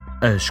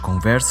As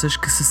conversas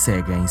que se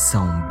seguem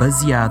são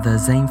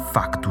baseadas em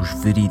factos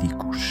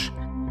verídicos.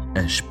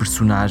 As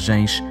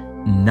personagens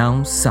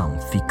não são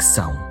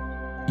ficção.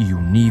 E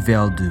o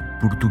nível de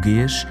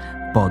português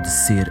pode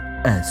ser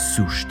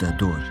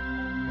assustador.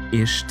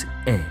 Este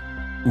é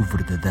o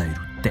verdadeiro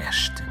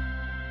teste.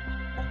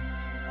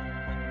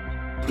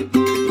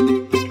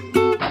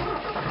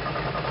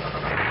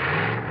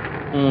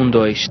 Um,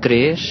 dois,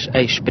 três, a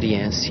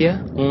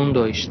experiência. 1,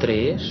 2,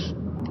 3.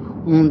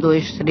 1,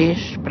 2, 3,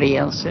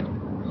 experiência.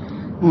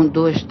 1,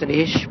 2,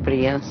 3,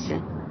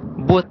 experiência.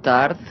 Boa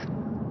tarde,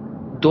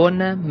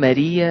 Dona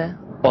Maria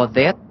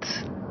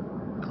Odete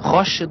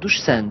Rocha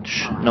dos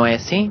Santos, não é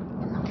assim?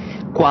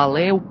 Qual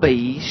é o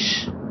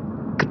país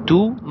que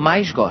tu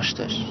mais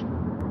gostas?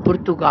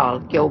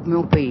 Portugal, que é o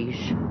meu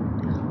país.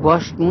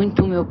 Gosto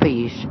muito do meu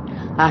país.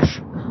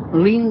 Acho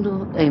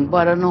lindo,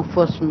 embora não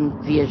fosse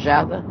muito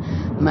viajada,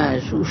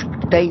 mas o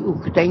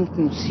que tenho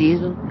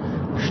conhecido,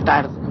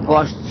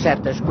 gosto de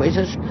certas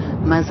coisas,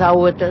 mas há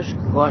outras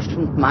que gosto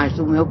muito mais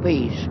do meu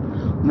país.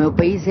 O meu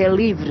país é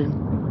livre.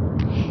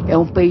 É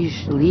um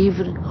país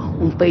livre,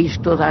 um país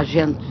que toda a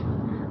gente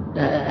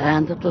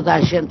anda, toda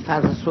a gente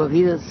faz a sua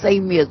vida sem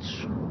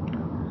medos.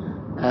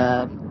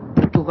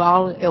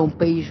 Portugal é um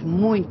país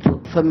muito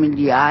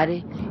familiar.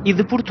 E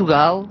de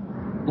Portugal,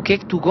 o que é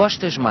que tu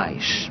gostas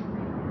mais?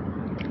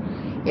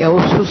 É o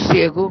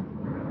sossego,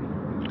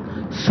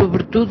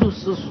 sobretudo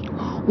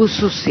o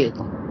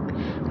sossego.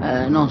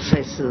 Não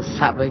sei se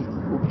sabem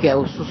o que é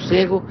o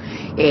sossego.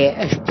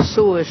 É as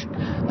pessoas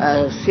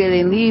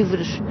serem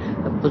livres,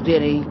 a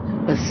poderem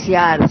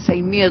passear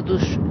sem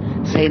medos,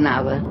 sem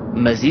nada.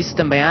 Mas isso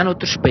também há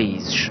noutros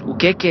países. O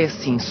que é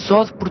assim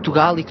só de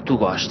Portugal e que tu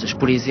gostas?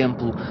 Por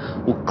exemplo,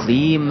 o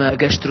clima, a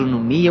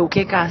gastronomia. O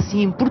que é há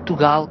assim em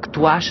Portugal que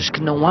tu achas que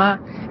não há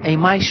em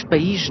mais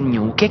país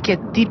nenhum? O que é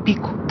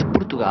típico de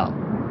Portugal?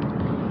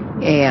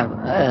 É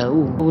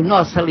o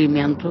nosso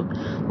alimento,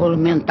 o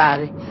alimentar,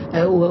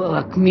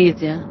 a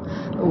comida,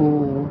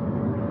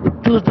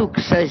 tudo o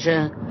que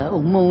seja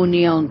uma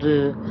união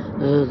de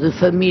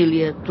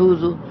família,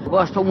 tudo.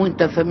 Gostam muito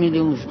da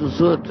família uns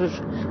dos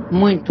outros,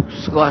 muito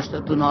que se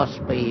gosta do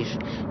nosso país.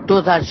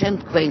 Toda a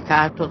gente que vem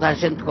cá, toda a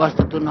gente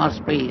gosta do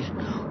nosso país.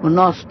 O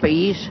nosso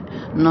país,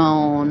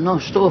 não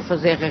estou a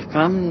fazer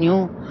reclame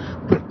nenhum,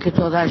 porque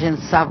toda a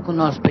gente sabe que o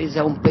nosso país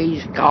é um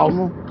país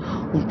calmo,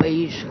 um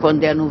país,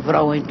 quando é no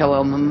verão, então é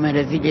uma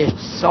maravilha,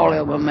 este sol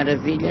é uma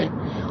maravilha,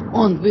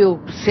 onde eu,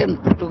 sendo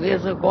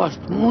portuguesa,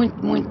 gosto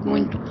muito, muito,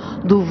 muito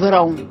do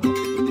verão.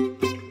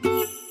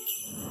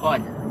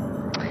 Olha,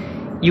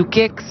 e o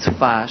que é que se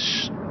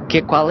faz,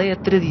 qual é a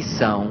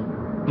tradição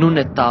no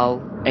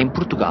Natal em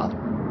Portugal?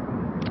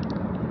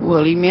 O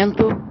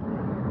alimento...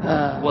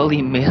 O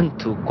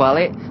alimento, qual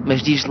é?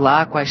 Mas diz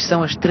lá quais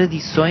são as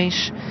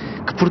tradições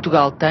que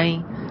Portugal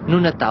tem no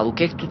Natal. O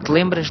que é que tu te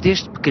lembras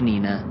desde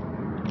pequenina?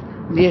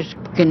 Desde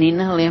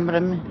pequenina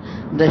lembra-me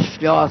das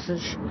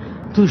filhosas,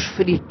 dos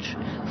fritos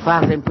que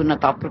fazem para o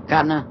Natal, porque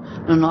cá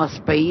no nosso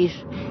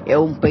país é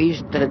um país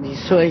de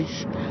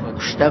tradições.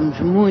 Gostamos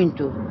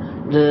muito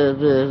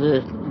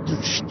de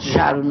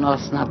festejar o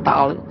nosso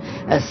Natal,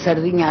 a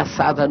sardinha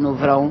assada no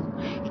verão,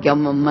 que é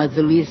uma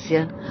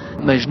delícia.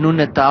 Mas no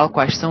Natal,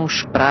 quais são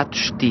os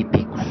pratos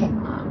típicos?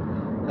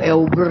 É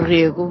o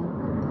berrego,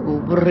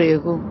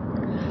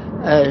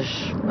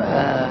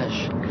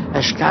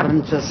 as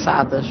carnes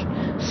assadas,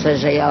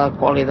 seja ela a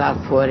qualidade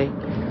for.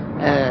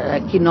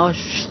 Aqui nós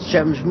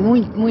festejamos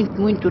muito,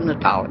 muito, muito o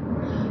Natal.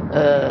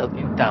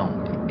 Então,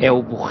 é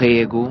o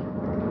borrego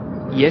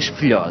e as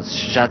filhoses.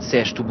 Já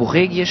disseste o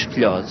borrego e as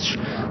filhoses.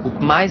 O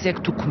que mais é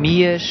que tu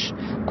comias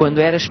quando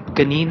eras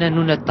pequenina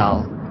no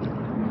Natal?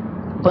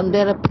 Quando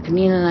era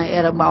pequenina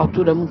era uma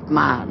altura muito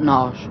má.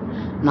 Nós,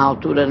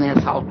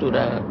 nessa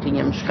altura,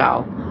 tínhamos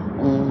cá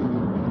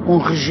um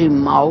regime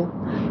mau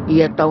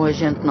e então a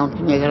gente não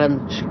tinha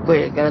grandes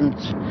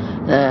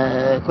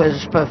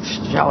coisas para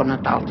festejar o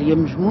Natal.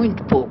 Tínhamos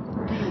muito pouco.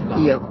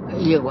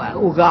 E agora,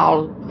 o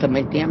galo,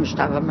 também tínhamos,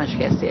 estava-me a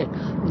esquecer,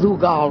 do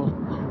galo,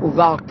 o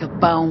galo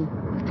capão,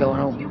 que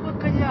era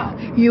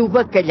e o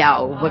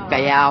bacalhau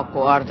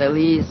com a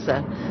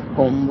hortaliça,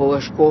 com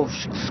boas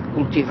couves que se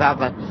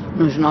cultivava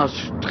nos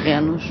nossos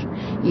terrenos,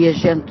 e a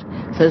gente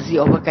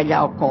fazia o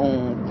bacalhau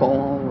com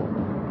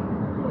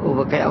o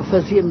bacalhau,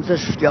 fazíamos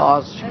as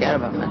filhoses, que era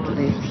uma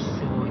delícia,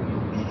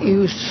 e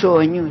os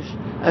sonhos,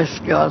 as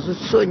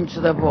filhoses, os sonhos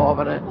de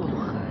abóbora,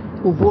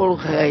 o bolo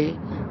rei,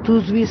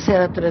 tudo isso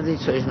era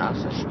tradições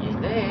nossas.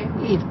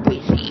 E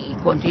depois, e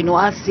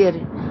continua a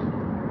ser.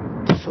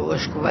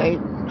 Pessoas que vêm,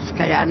 se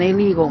calhar nem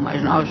ligam,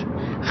 mas nós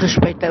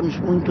respeitamos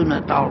muito o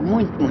Natal,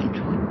 muito,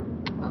 muito.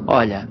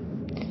 Olha,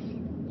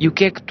 e o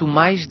que é que tu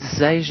mais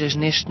desejas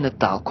neste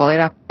Natal? Qual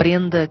era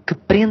que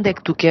prenda é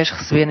que tu queres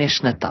receber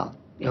neste Natal?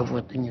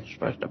 Tenho a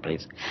resposta para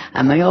isso.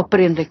 A maior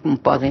prenda que me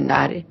podem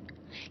dar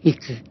e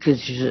que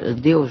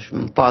Deus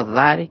me pode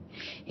dar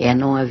é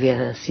não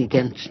haver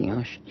acidentes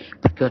nenhuns,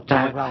 porque eu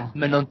trago...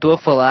 Mas não estou a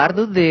falar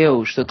de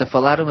Deus, estou-te a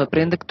falar de uma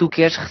prenda que tu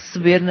queres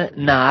receber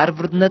na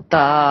árvore de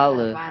Natal.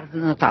 Na árvore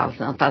de Natal,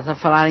 não estás a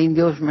falar em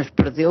Deus, mas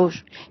para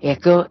Deus é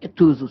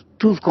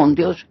tudo com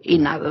Deus e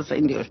nada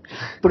sem Deus.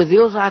 Para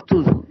Deus há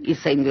tudo e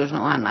sem Deus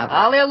não há nada.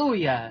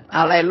 Aleluia!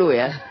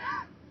 Aleluia!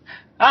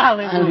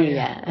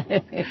 Aleluia!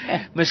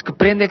 Mas que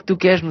prenda é que tu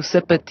queres no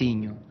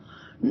sapatinho?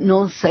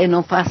 Não sei,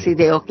 não faço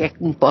ideia o que é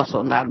que me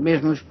possam dar,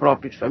 mesmo os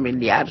próprios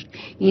familiares.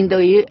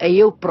 Ainda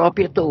eu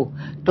própria estou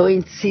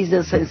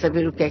indecisa sem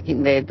saber o que é que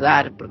ainda é de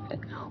dar, porque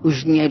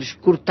os dinheiros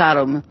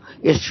cortaram-me,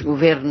 estes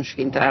governos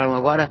que entraram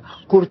agora,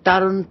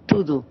 cortaram-me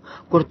tudo.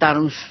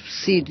 Cortaram os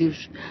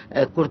subsídios,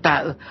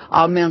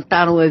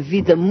 aumentaram a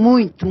vida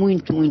muito,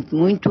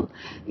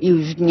 e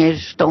os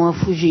dinheiros estão a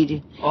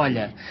fugir.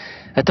 Olha,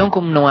 então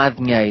como não há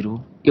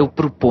dinheiro, eu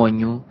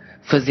proponho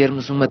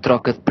fazermos uma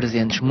troca de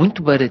presentes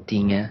muito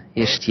baratinha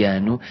este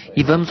ano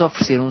e vamos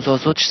oferecer uns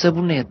aos outros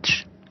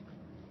sabonetes.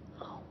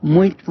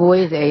 Muito boa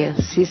ideia,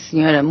 sim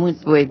senhora,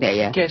 muito boa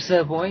ideia. Queres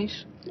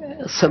sabões?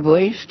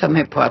 Sabões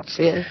também pode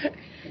ser.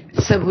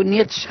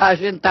 Sabonetes a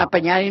gente está a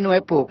apanhar e não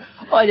é pouco.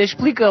 Olha,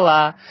 explica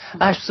lá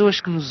às pessoas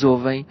que nos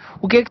ouvem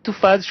o que é que tu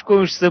fazes com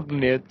os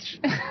sabonetes.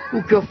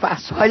 O que eu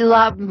faço? Olha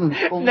lá.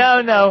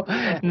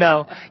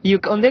 Não. E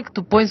onde é que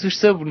tu pões os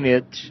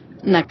sabonetes?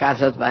 Na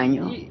casa de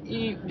banho.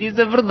 E diz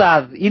a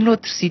verdade. E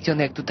noutro sítio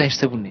onde é que tu tens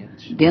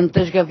sabonetes? Dentro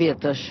das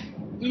gavetas.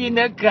 E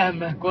na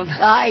cama?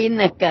 E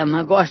na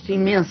cama. Gosto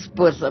imenso de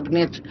pôr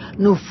sabonetes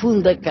no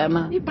fundo da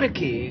cama. E para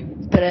quê?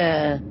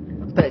 Para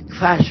que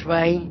faz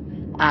bem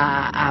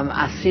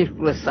à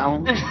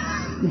circulação.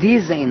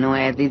 Dizem, não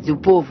é? Diz o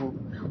povo.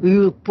 E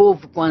o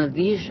povo, quando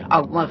diz,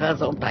 alguma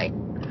razão tem.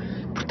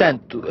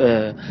 Portanto,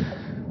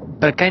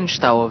 para quem nos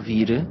está a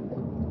ouvir,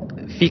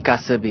 fica a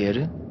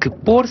saber que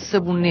pôr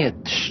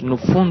sabonetes no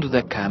fundo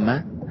da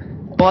cama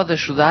pode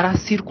ajudar à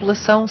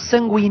circulação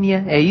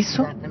sanguínea, é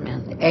isso?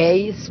 Exatamente, é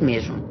isso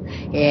mesmo.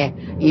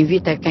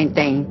 Evita quem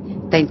tem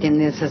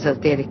tendências a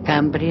ter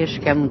câmbrias,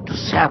 que é muito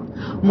chato,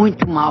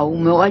 muito mau.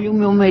 Olha o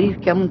meu marido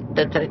que é muito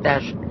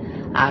atrás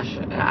às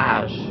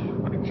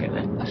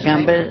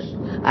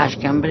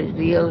câmbrias,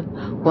 e ele,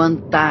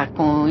 quando está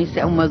com isso,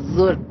 é uma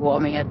dor que o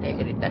homem até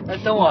grita.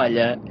 Então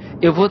olha,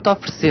 eu vou-te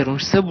oferecer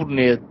uns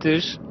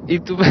sabonetes e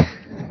tu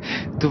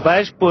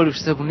vais pôr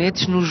os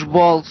sabonetes nos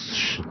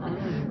bolsos.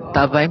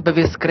 Está bem? Para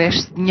ver se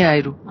cresce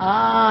dinheiro.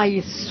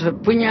 Isso.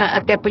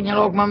 Até punha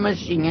logo uma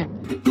manchinha.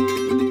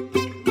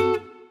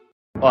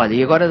 Olha,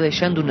 e agora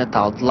deixando o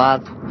Natal de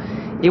lado,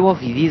 eu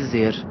ouvi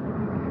dizer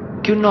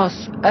que o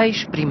nosso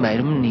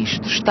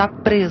ex-primeiro-ministro está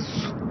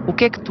preso. O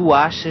que é que tu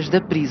achas da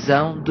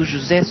prisão do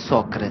José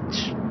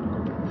Sócrates?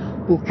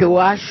 O que eu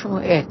acho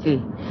é que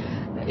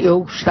eu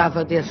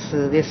gostava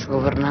desse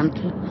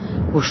governante,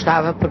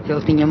 gostava porque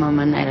ele tinha uma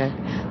maneira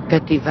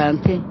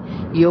cativante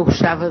e eu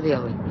gostava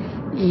dele.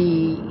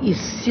 E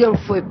se ele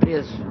foi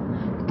preso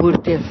por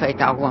ter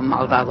feito alguma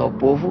maldade ao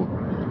povo,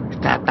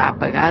 está a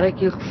pagar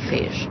aquilo que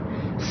fez.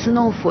 Se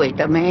não foi,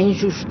 também é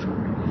injusto,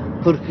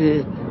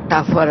 porque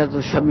está fora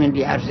dos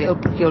familiares dele,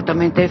 porque ele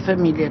também tem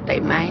família, tem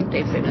mãe,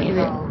 tem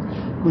família.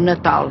 O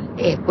Natal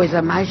é a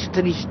coisa mais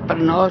triste para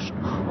nós,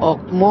 ou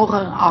que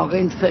morra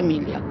alguém de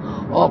família,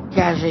 ou que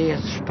haja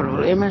esses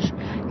problemas,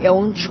 é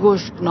um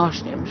desgosto que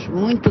nós temos,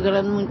 muito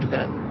grande, muito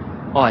grande.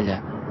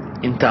 Olha,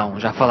 então,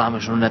 já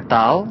falámos no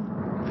Natal,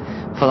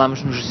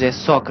 falámos no José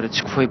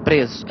Sócrates, que foi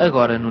preso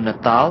agora no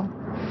Natal,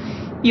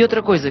 e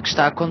outra coisa que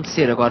está a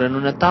acontecer agora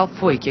no Natal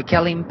foi que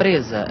aquela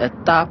empresa, a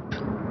TAP,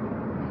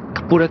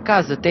 que por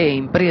acaso até é a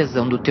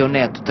empresa onde o teu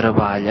neto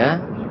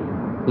trabalha,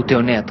 o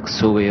teu neto que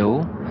sou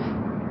eu,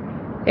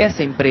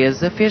 essa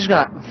empresa fez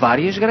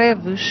várias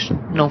greves,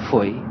 não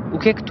foi? O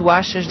que é que tu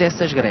achas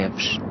dessas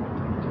greves?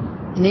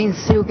 Nem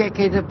sei o que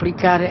é de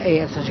aplicar a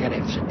essas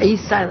greves.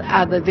 Isso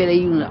há de haver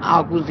aí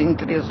alguns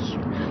interesses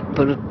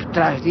por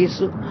trás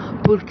disso,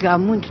 porque há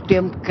muito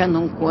tempo que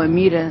andam com a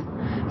mira,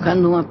 que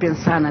andam a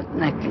pensar na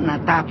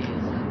TAP,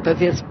 para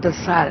ver se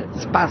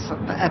passa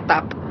a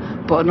TAP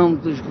para o nome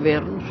dos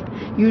governos,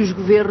 e os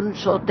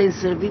governos só têm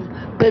servido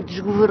para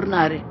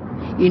desgovernar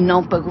e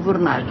não para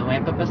governar. Não é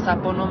para passar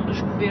para o nome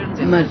dos governos,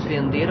 é para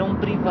vender a um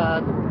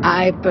privado.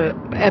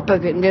 É para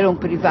vender a um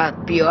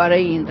privado, pior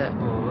ainda.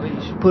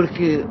 Pois.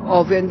 Porque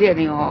ao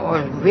venderem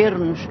aos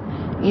governos,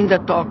 ainda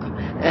toca,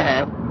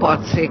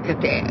 pode ser que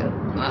até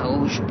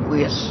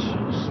esses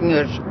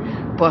senhores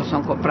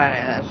possam comprar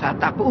essa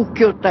TAP. O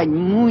que eu tenho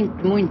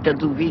muita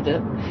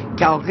dúvida,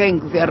 que alguém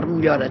governe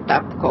melhor a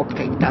TAP que o que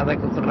tem estado a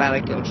governar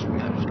aqueles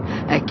senhores.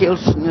 Aqueles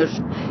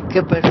senhores que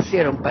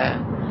apareceram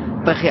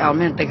para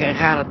realmente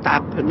agarrar a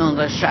TAP, não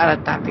deixar a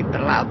TAP ir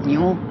para lado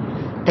nenhum,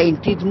 têm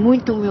tido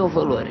muito o meu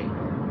valor.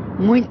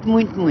 Muito.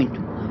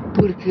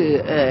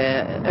 Porque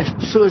as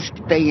pessoas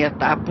que têm a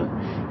TAP,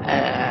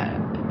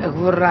 a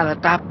governar a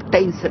TAP,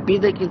 têm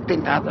sabido aquilo que têm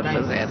estado a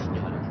fazer.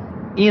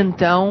 E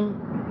então,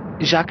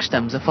 já que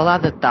estamos a falar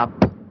da TAP,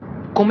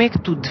 como é que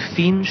tu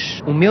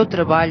defines o meu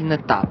trabalho na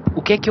TAP?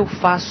 O que é que eu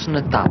faço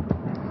na TAP?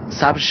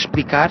 Sabes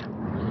explicar?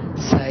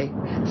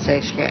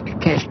 disseres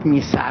que és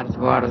comissário de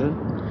bordo,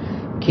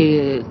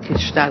 que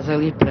estás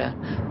ali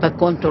para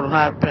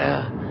controlar,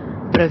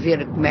 para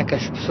ver como é que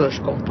as pessoas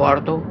se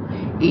comportam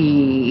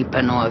e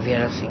para não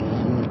haver assim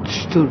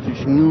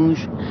distúrbios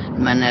nenhuns,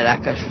 de maneira a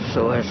que as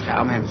pessoas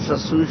realmente se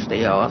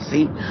assustem ou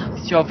assim.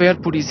 Se houver,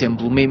 por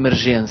exemplo, uma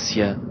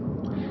emergência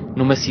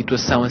numa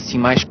situação assim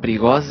mais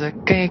perigosa,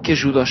 quem é que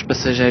ajuda os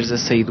passageiros a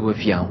sair do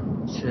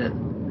avião?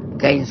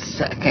 Quem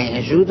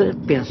ajuda,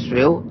 penso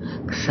eu,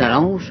 que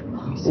serão os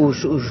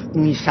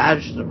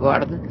comissários de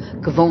bordo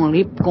que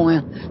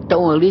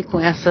estão ali com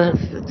essa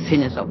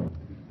definição.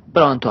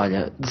 Pronto,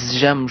 olha,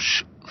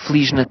 desejamos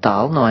Feliz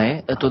Natal, não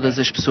é? A todas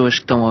as pessoas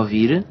que estão a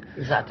ouvir.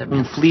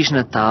 Exatamente. Um Feliz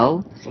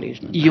Natal,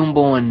 e um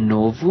bom Ano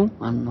Novo.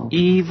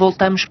 E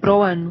voltamos para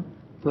o ano.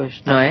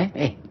 Pois, não é?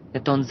 É.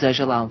 Então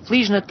deseja lá um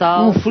Feliz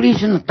Natal. Um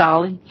Feliz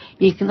Natal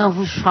e que não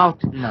vos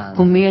falte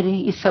comer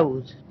e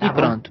saúde. Tá, e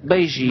pronto,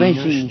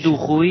 beijinhos do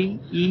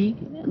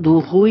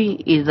Rui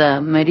e da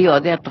Maria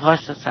Odete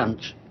Rocha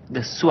Santos.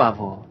 Da sua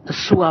avó. A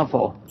sua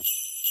avó.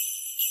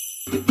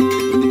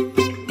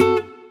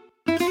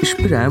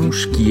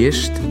 Esperamos que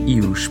este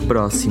e os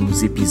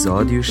próximos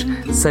episódios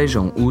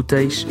sejam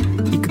úteis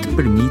e que te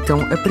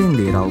permitam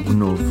aprender algo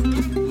novo.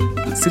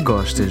 Se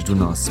gostas do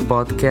nosso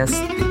podcast,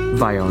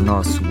 vai ao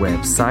nosso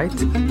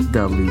website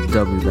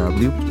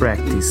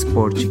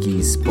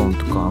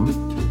www.practiceportuguese.com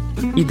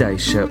e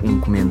deixa um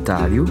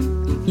comentário,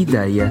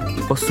 ideia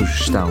ou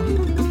sugestão.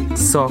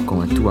 Só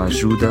com a tua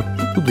ajuda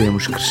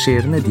podemos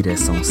crescer na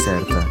direção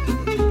certa.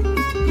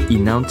 E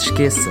não te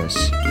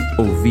esqueças,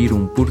 ouvir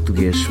um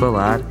português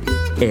falar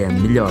é a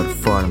melhor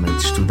forma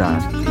de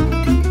estudar.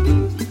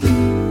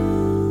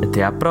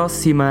 Até à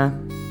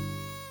próxima!